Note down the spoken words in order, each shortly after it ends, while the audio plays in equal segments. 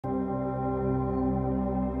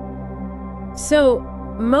So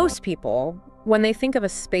most people, when they think of a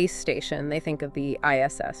space station, they think of the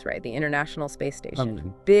ISS, right? The International Space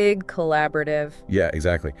Station. Big, collaborative. Yeah,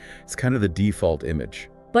 exactly. It's kind of the default image.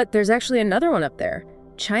 But there's actually another one up there.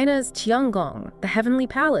 China's Tiangong, the Heavenly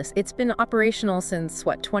Palace. It's been operational since,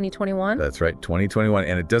 what, 2021? That's right, 2021,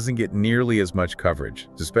 and it doesn't get nearly as much coverage,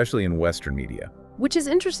 especially in Western media. Which is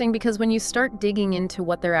interesting because when you start digging into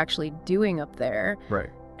what they're actually doing up there,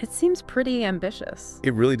 Right. it seems pretty ambitious.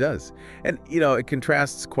 It really does. And, it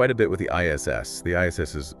contrasts quite a bit with the ISS. The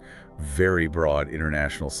ISS is very broad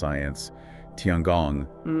international science. Tiangong,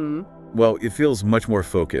 well, it feels much more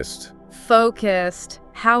focused. Focused.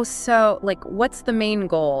 How so? Like, what's the main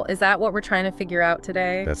goal? Is that what we're trying to figure out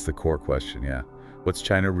today? That's the core question, yeah. What's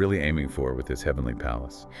China really aiming for with this Heavenly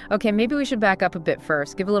Palace? Okay, maybe we should back up a bit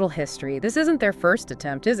first, give a little history. This isn't their first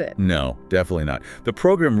attempt, is it? No, definitely not. The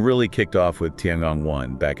program really kicked off with Tiangong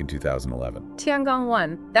 1 back in 2011. Tiangong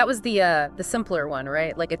 1. That was the simpler one,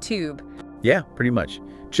 right? Like a tube. Yeah, pretty much.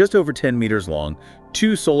 Just over 10 meters long,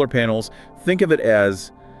 2 solar panels. Think of it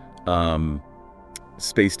as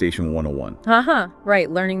Space Station 101.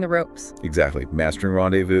 Right, learning the ropes. Exactly. Mastering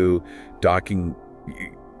rendezvous, docking,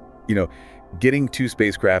 getting 2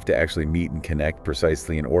 spacecraft to actually meet and connect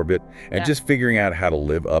precisely in orbit, and just figuring out how to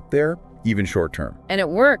live up there, even short term. And it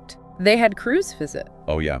worked. They had crews visit.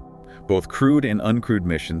 Oh, yeah. Both crewed and uncrewed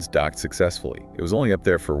missions docked successfully. It was only up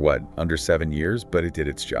there for, what, under 7 years, but it did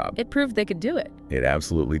its job. It proved they could do it. It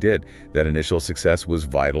absolutely did. That initial success was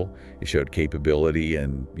vital. It showed capability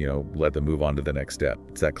and, let them move on to the next step.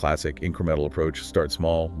 It's that classic incremental approach. Start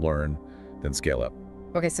small, learn, then scale up.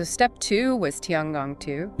 Okay, so step 2 was Tiangong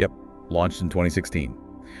 2. Yep. Launched in 2016.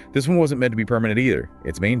 This one wasn't meant to be permanent either.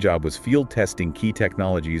 Its main job was field testing key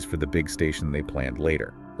technologies for the big station they planned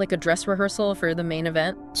later. Like a dress rehearsal for the main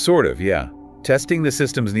event? Sort of, yeah. Testing the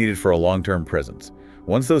systems needed for a long-term presence.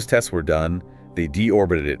 Once those tests were done, they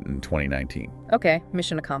deorbited it in 2019. Okay,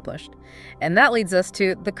 mission accomplished. And that leads us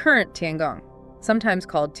to the current Tiangong, sometimes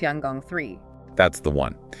called Tiangong 3. That's the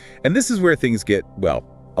one. And this is where things get, well,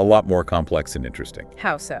 a lot more complex and interesting.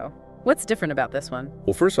 How so? What's different about this one?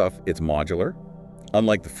 Well, first off, it's modular.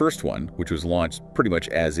 Unlike the first one, which was launched pretty much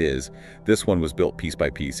as is, this one was built piece by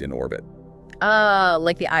piece in orbit.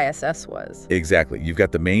 Like the ISS was. Exactly. You've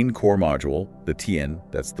got the main core module, the Tian,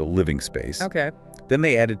 that's the living space. Okay. Then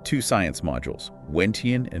they added 2 science modules,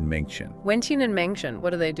 Wentian and Mengtian. Wentian and Mengtian,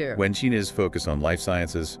 what do they do? Wentian is focused on life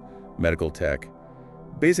sciences, medical tech,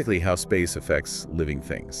 basically how space affects living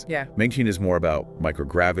things. Yeah. Mengtian is more about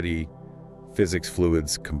microgravity, physics,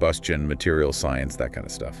 fluids, combustion, material science, that kind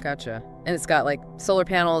of stuff. Gotcha. And it's got like solar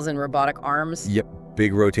panels and robotic arms? Yep.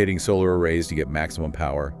 Big rotating solar arrays to get maximum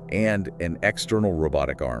power, and an external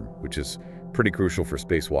robotic arm, which is pretty crucial for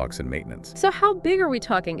spacewalks and maintenance. So how big are we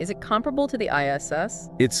talking? Is it comparable to the ISS?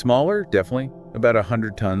 It's smaller, definitely. About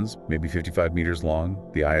 100 tons, maybe 55 meters long.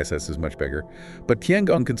 The ISS is much bigger. But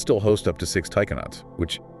Tiangong can still host up to 6 Taikonauts,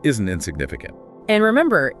 which isn't insignificant. And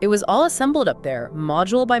remember, it was all assembled up there,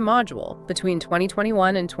 module by module, between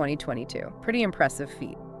 2021 and 2022. Pretty impressive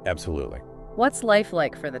feat. Absolutely. What's life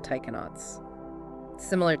like for the Taikonauts?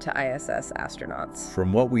 Similar to ISS astronauts.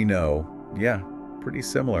 From what we know, yeah, pretty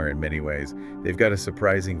similar in many ways. They've got a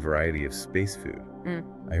surprising variety of space food.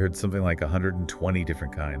 I heard something like 120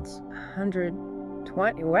 different kinds.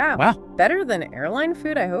 120? Wow. Wow. Better than airline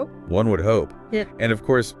food, I hope. One would hope. Yeah. And of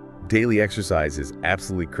course, daily exercise is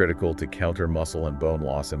absolutely critical to counter muscle and bone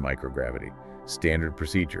loss in microgravity. Standard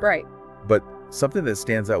procedure. Right. But something that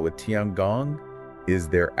stands out with Tiangong is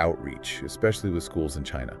their outreach, especially with schools in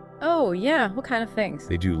China. Oh, yeah. What kind of things?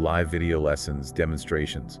 They do live video lessons,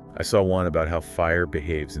 demonstrations. I saw one about how fire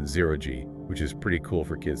behaves in zero-G, which is pretty cool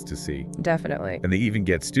for kids to see. Definitely. And they even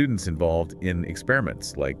get students involved in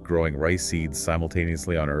experiments, like growing rice seeds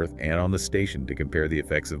simultaneously on Earth and on the station to compare the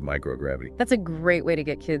effects of microgravity. That's a great way to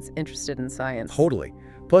get kids interested in science. Totally.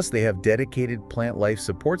 Plus, they have dedicated plant life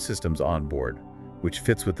support systems on board, which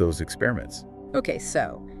fits with those experiments. Okay,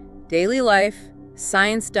 so daily life,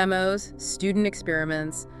 science demos, student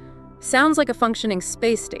experiments. Sounds like a functioning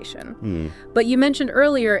space station. But you mentioned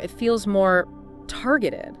earlier it feels more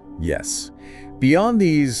targeted. Yes. Beyond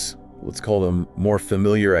these, let's call them more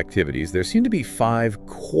familiar activities, there seem to be 5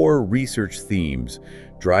 core research themes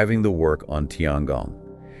driving the work on Tiangong.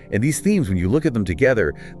 And these themes, when you look at them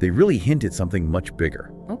together, they really hint at something much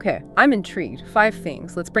bigger. Okay, I'm intrigued. 5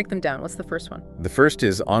 things. Let's break them down. What's the first one? The first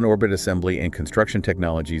is on-orbit assembly and construction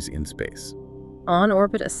technologies in space.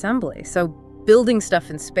 On-orbit assembly. So building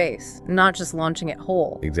stuff in space, not just launching it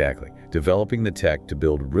whole. Exactly. Developing the tech to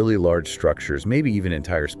build really large structures, maybe even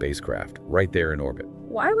entire spacecraft, right there in orbit.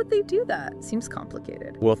 Why would they do that? Seems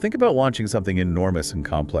complicated. Well, think about launching something enormous and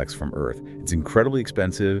complex from Earth. It's incredibly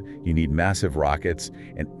expensive, you need massive rockets,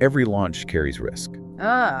 and every launch carries risk.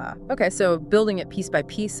 Ah, okay, so building it piece by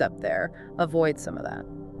piece up there avoids some of that.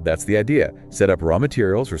 That's the idea. Set up raw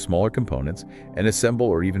materials or smaller components and assemble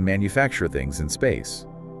or even manufacture things in space.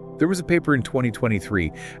 There was a paper in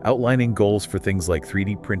 2023 outlining goals for things like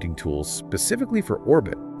 3D printing tools specifically for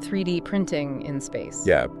orbit. 3D printing in space.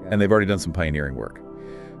 Yeah, and they've already done some pioneering work.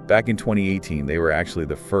 Back in 2018, they were actually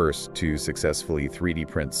the first to successfully 3D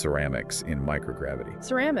print ceramics in microgravity.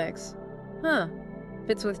 Ceramics? Huh.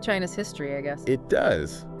 Fits with China's history, I guess. It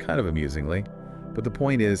does, kind of amusingly. But the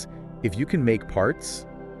point is, if you can make parts,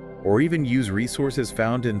 or even use resources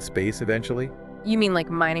found in space eventually. You mean like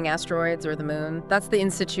mining asteroids or the moon? That's the in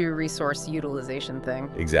situ resource utilization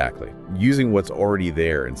thing. Exactly. Using what's already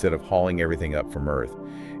there instead of hauling everything up from Earth.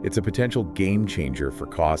 It's a potential game changer for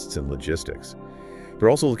costs and logistics. They're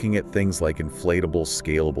also looking at things like inflatable,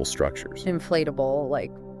 scalable structures. Inflatable,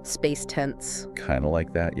 like space tents. Kind of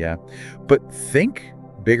like that, yeah. But think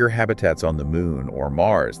bigger habitats on the moon or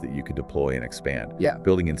Mars that you could deploy and expand. Yeah.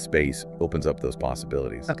 Building in space opens up those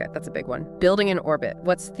possibilities. Okay, that's a big one. Building in orbit.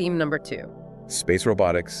 What's theme number 2? Space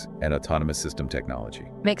robotics and autonomous system technology.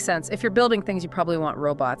 Makes sense. If you're building things, you probably want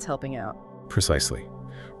robots helping out. Precisely.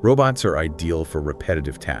 Robots are ideal for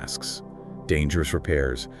repetitive tasks, dangerous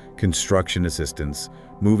repairs, construction assistance,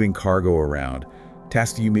 moving cargo around,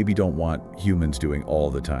 tasks you maybe don't want humans doing all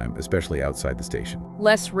the time, especially outside the station.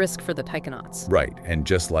 Less risk for the Taikonauts. Right, and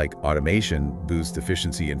just like automation boosts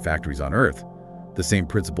efficiency in factories on Earth, the same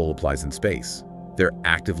principle applies in space. They're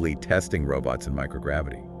actively testing robots in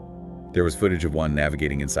microgravity. There was footage of one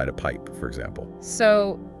navigating inside a pipe, for example.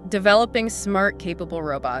 So, developing smart, capable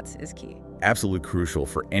robots is key. Absolutely crucial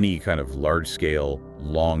for any kind of large-scale,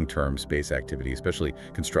 long-term space activity, especially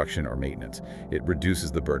construction or maintenance. It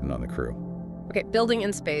reduces the burden on the crew. Okay, building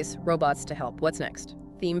in space, robots to help. What's next?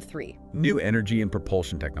 Theme 3. New energy and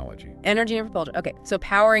propulsion technology. Energy and propulsion. Okay, so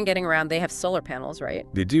power and getting around, they have solar panels, right?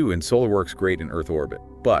 They do, and solar works great in Earth orbit.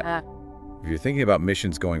 But if you're thinking about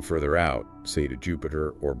missions going further out, say to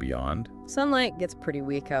Jupiter or beyond. Sunlight gets pretty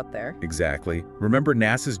weak out there. Exactly. Remember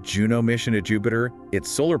NASA's Juno mission to Jupiter? It's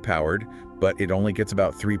solar-powered, but it only gets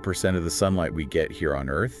about 3% of the sunlight we get here on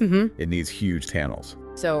Earth. It needs huge panels.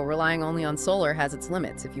 So relying only on solar has its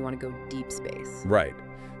limits if you want to go deep space. Right.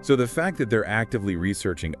 So the fact that they're actively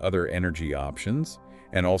researching other energy options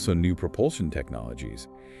and also new propulsion technologies,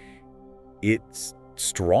 it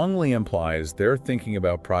strongly implies they're thinking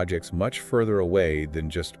about projects much further away than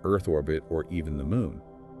just Earth orbit or even the moon.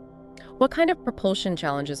 What kind of propulsion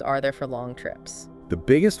challenges are there for long trips? The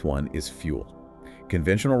biggest one is fuel.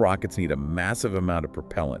 Conventional rockets need a massive amount of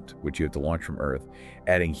propellant, which you have to launch from Earth,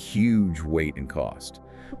 adding huge weight and cost.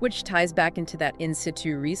 Which ties back into that in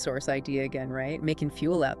situ resource idea again, right? Making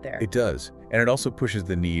fuel out there. It does. And it also pushes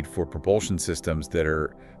the need for propulsion systems that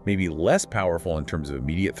are maybe less powerful in terms of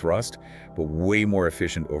immediate thrust, but way more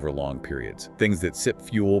efficient over long periods. Things that sip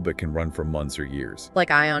fuel but can run for months or years.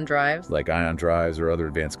 Like ion drives? Like ion drives or other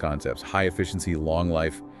advanced concepts. High efficiency, long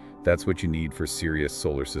life. That's what you need for serious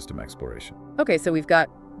solar system exploration. Okay, so we've got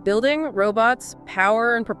building, robots,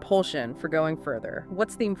 power, and propulsion for going further.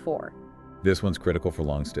 What's theme 4? This one's critical for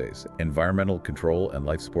long stays. Environmental control and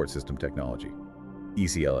life support system technology.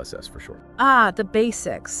 ECLSS for short. Ah, the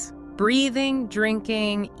basics. Breathing,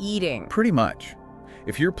 drinking, eating. Pretty much.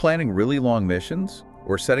 If you're planning really long missions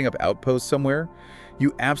or setting up outposts somewhere,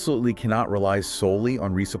 you absolutely cannot rely solely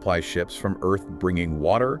on resupply ships from Earth bringing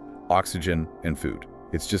water, oxygen, and food.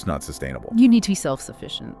 It's just not sustainable. You need to be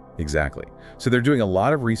self-sufficient. Exactly. So they're doing a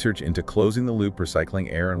lot of research into closing the loop,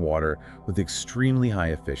 recycling air and water with extremely high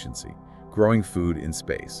efficiency, growing food in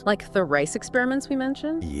space. Like the rice experiments we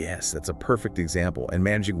mentioned? Yes, that's a perfect example, and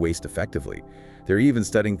managing waste effectively. They're even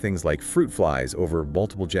studying things like fruit flies over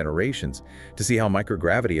multiple generations to see how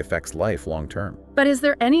microgravity affects life long term. But is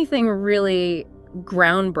there anything really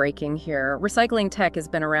groundbreaking here? Recycling tech has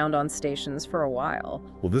been around on stations for a while.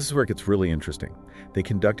 Well, this is where it gets really interesting. They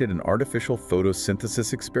conducted an artificial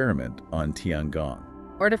photosynthesis experiment on Tiangong.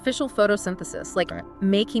 Artificial photosynthesis, like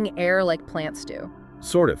making air like plants do.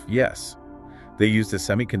 Sort of, yes. They used a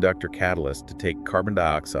semiconductor catalyst to take carbon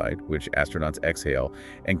dioxide, which astronauts exhale,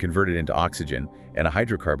 and convert it into oxygen and a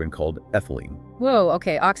hydrocarbon called ethylene. Whoa,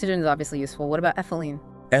 okay, oxygen is obviously useful. What about ethylene?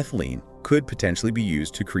 Ethylene could potentially be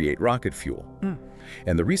used to create rocket fuel.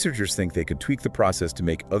 And the researchers think they could tweak the process to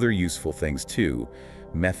make other useful things too,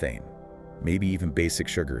 methane, maybe even basic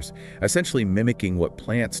sugars, essentially mimicking what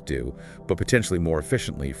plants do, but potentially more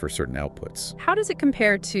efficiently for certain outputs. How does it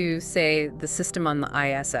compare to, say, the system on the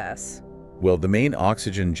ISS? Well, the main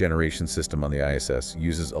oxygen generation system on the ISS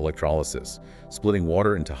uses electrolysis, splitting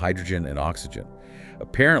water into hydrogen and oxygen.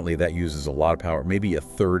 Apparently, that uses a lot of power, maybe a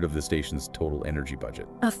third of the station's total energy budget.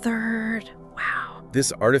 A third. Wow.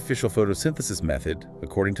 This artificial photosynthesis method,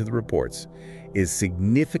 according to the reports, is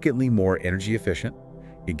significantly more energy efficient.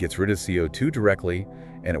 It gets rid of CO2 directly,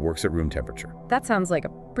 and it works at room temperature. That sounds like a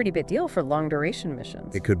pretty big deal for long-duration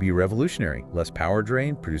missions. It could be revolutionary. Less power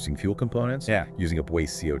drain, producing fuel components, using up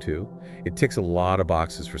waste CO2. It ticks a lot of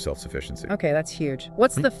boxes for self-sufficiency. Okay, that's huge.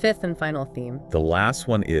 What's the fifth and final theme? The last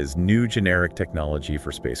one is new generic technology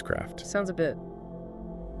for spacecraft. Sounds a bit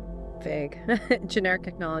vague. Generic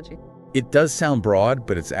technology. It does sound broad,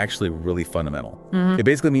 but it's actually really fundamental. It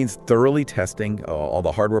basically means thoroughly testing all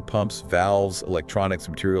the hardware pumps, valves, electronics,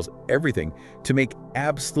 materials, everything to make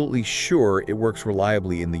absolutely sure it works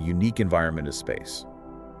reliably in the unique environment of space.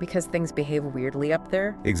 Because things behave weirdly up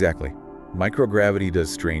there? Exactly. Microgravity does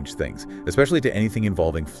strange things, especially to anything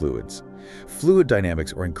involving fluids. Fluid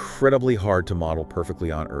dynamics are incredibly hard to model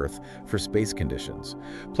perfectly on Earth for space conditions.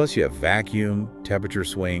 Plus you have vacuum, temperature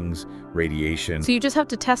swings, radiation. So you just have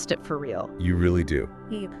to test it for real. You really do.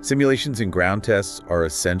 Simulations and ground tests are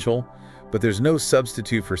essential, but there's no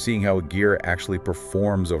substitute for seeing how a gear actually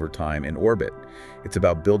performs over time in orbit. It's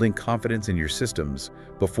about building confidence in your systems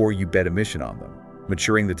before you bet a mission on them,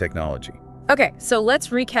 maturing the technology. Okay, so let's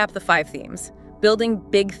recap the 5 themes. Building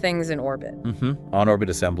big things in orbit. On-orbit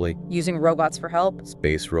assembly. Using robots for help.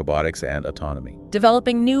 Space, robotics, and autonomy.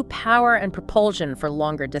 Developing new power and propulsion for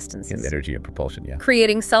longer distances. And energy and propulsion, yeah.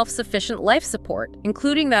 Creating self-sufficient life support,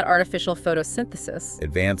 including that artificial photosynthesis.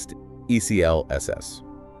 Advanced ECLSS.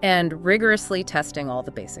 And rigorously testing all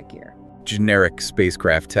the basic gear. Generic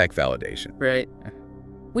spacecraft tech validation. Right.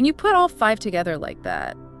 When you put all 5 together like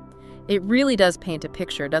that, it really does paint a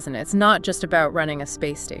picture, doesn't it? It's not just about running a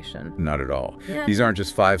space station. Not at all. These aren't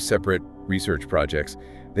just 5 separate research projects.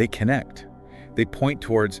 They connect. They point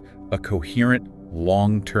towards a coherent,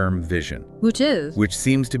 long-term vision. Which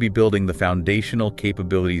seems to be building the foundational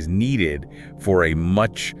capabilities needed for a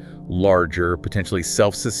much larger, potentially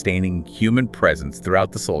self-sustaining human presence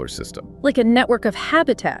throughout the solar system. Like a network of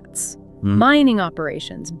habitats, mining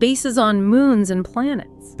operations, bases on moons and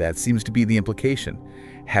planets. That seems to be the implication.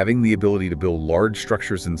 Having the ability to build large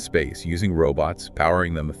structures in space, using robots,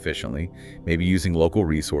 powering them efficiently, maybe using local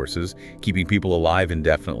resources, keeping people alive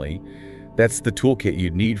indefinitely, that's the toolkit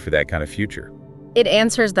you'd need for that kind of future. It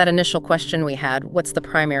answers that initial question we had, what's the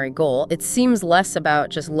primary goal? It seems less about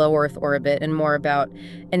just low Earth orbit and more about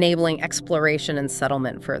enabling exploration and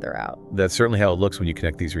settlement further out. That's certainly how it looks when you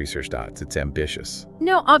connect these research dots. It's ambitious.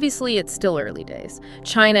 No, obviously it's still early days.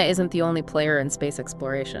 China isn't the only player in space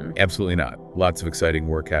exploration. Absolutely not. Lots of exciting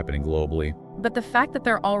work happening globally. But the fact that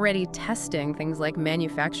they're already testing things like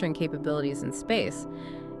manufacturing capabilities in space,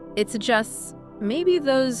 it suggests maybe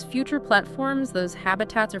those future platforms, those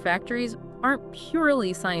habitats or factories, aren't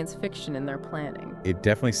purely science fiction in their planning. It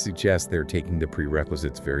definitely suggests they're taking the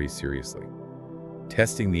prerequisites very seriously.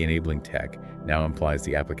 Testing the enabling tech now implies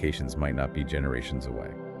the applications might not be generations away.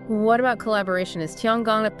 What about collaboration? Is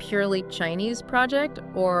Tiangong a purely Chinese project,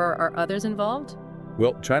 or are others involved?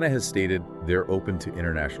 Well, China has stated they're open to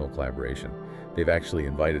international collaboration. They've actually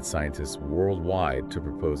invited scientists worldwide to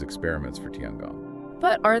propose experiments for Tiangong.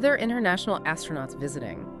 But are there international astronauts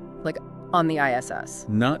visiting, like on the ISS?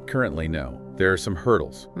 Not currently, no. There are some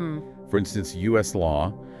hurdles. For instance, U.S.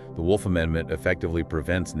 law, the Wolf Amendment, effectively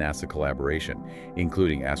prevents NASA collaboration,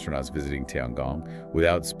 including astronauts visiting Tiangong,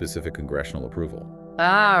 without specific congressional approval.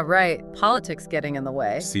 Ah, right. Politics getting in the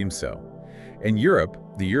way. Seems so. In Europe,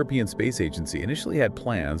 the European Space Agency initially had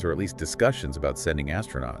plans, or at least discussions, about sending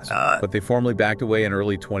astronauts. But they formally backed away in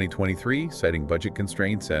early 2023, citing budget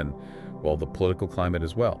constraints and, well, the political climate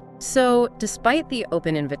as well. So, despite the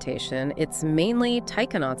open invitation, it's mainly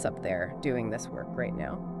Taikonauts up there doing this work right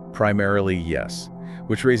now. Primarily, yes.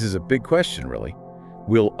 Which raises a big question, really.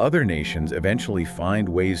 Will other nations eventually find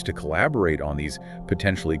ways to collaborate on these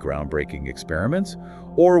potentially groundbreaking experiments?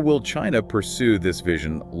 Or will China pursue this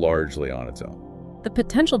vision largely on its own? The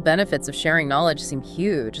potential benefits of sharing knowledge seem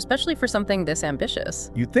huge, especially for something this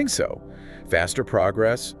ambitious. You'd think so. Faster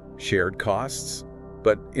progress, shared costs,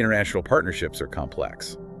 but international partnerships are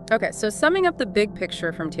complex. Okay, so summing up the big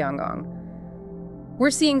picture from Tiangong, we're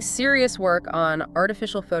seeing serious work on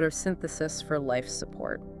artificial photosynthesis for life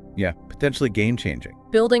support. Yeah, potentially game-changing.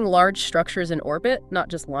 Building large structures in orbit, not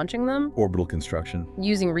just launching them. Orbital construction.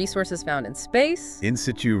 Using resources found in space. In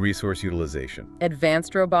situ resource utilization.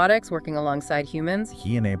 Advanced robotics working alongside humans.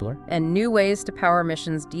 Key enabler. And new ways to power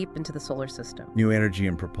missions deep into the solar system. New energy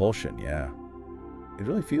and propulsion, yeah. It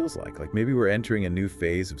really feels like maybe we're entering a new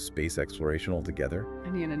phase of space exploration altogether. I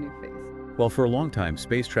mean, a new phase. Well, for a long time,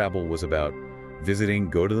 space travel was about visiting,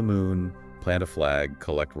 go to the moon, plant a flag,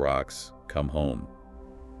 collect rocks, come home,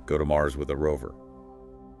 go to Mars with a rover.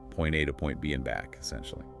 Point A to point B and back,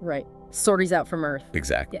 essentially. Right. Sorties out from Earth.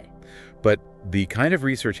 Exactly. Yeah. But the kind of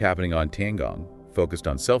research happening on Tiangong, focused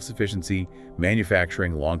on self-sufficiency,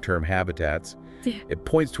 manufacturing, long-term habitats, it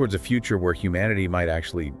points towards a future where humanity might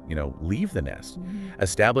actually, leave the nest,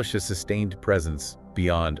 establish a sustained presence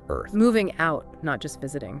beyond Earth. Moving out, not just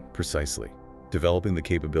visiting. Precisely. Developing the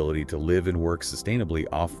capability to live and work sustainably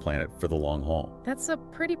off-planet for the long haul. That's a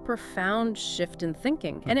pretty profound shift in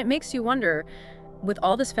thinking. And it makes you wonder, with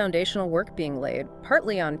all this foundational work being laid,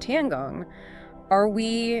 partly on Tiangong, are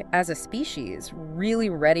we, as a species, really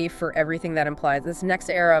ready for everything that implies this next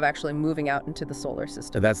era of actually moving out into the solar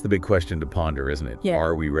system? And that's the big question to ponder, isn't it? Yeah.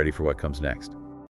 Are we ready for what comes next?